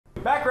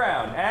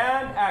Background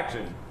and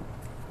action.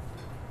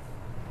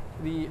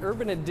 The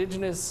urban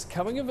Indigenous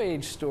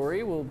coming-of-age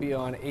story will be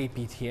on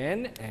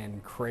APTN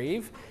and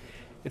Crave.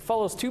 It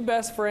follows two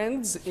best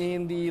friends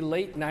in the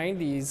late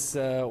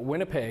 90s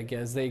Winnipeg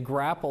as they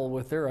grapple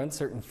with their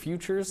uncertain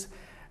futures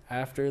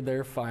after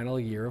their final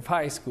year of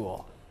high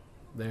school.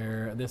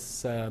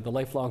 The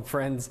lifelong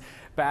friends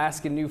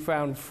bask in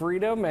newfound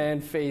freedom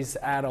and face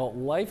adult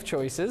life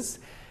choices.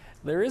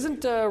 There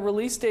isn't a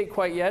release date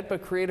quite yet,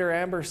 but creator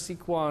Amber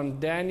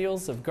Sequan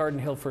Daniels of Garden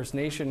Hill First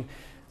Nation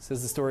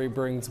says the story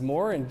brings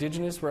more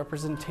Indigenous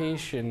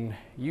representation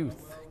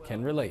youth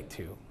can relate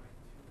to.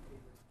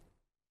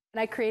 And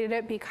I created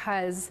it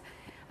because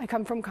I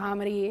come from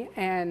comedy,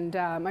 and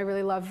I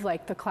really love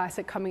the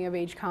classic coming of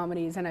age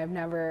comedies, and I've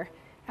never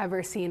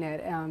ever seen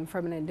it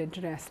from an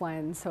Indigenous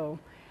lens. So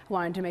I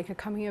wanted to make a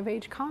coming of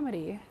age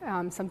comedy,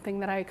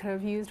 something that I could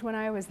have used when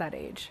I was that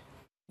age.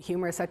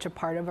 Humor is such a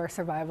part of our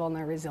survival and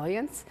our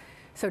resilience.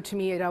 So to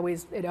me, it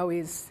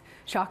always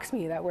shocks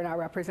me that we're not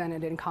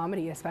represented in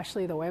comedy,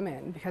 especially the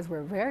women, because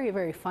we're very,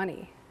 very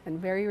funny and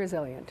very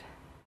resilient.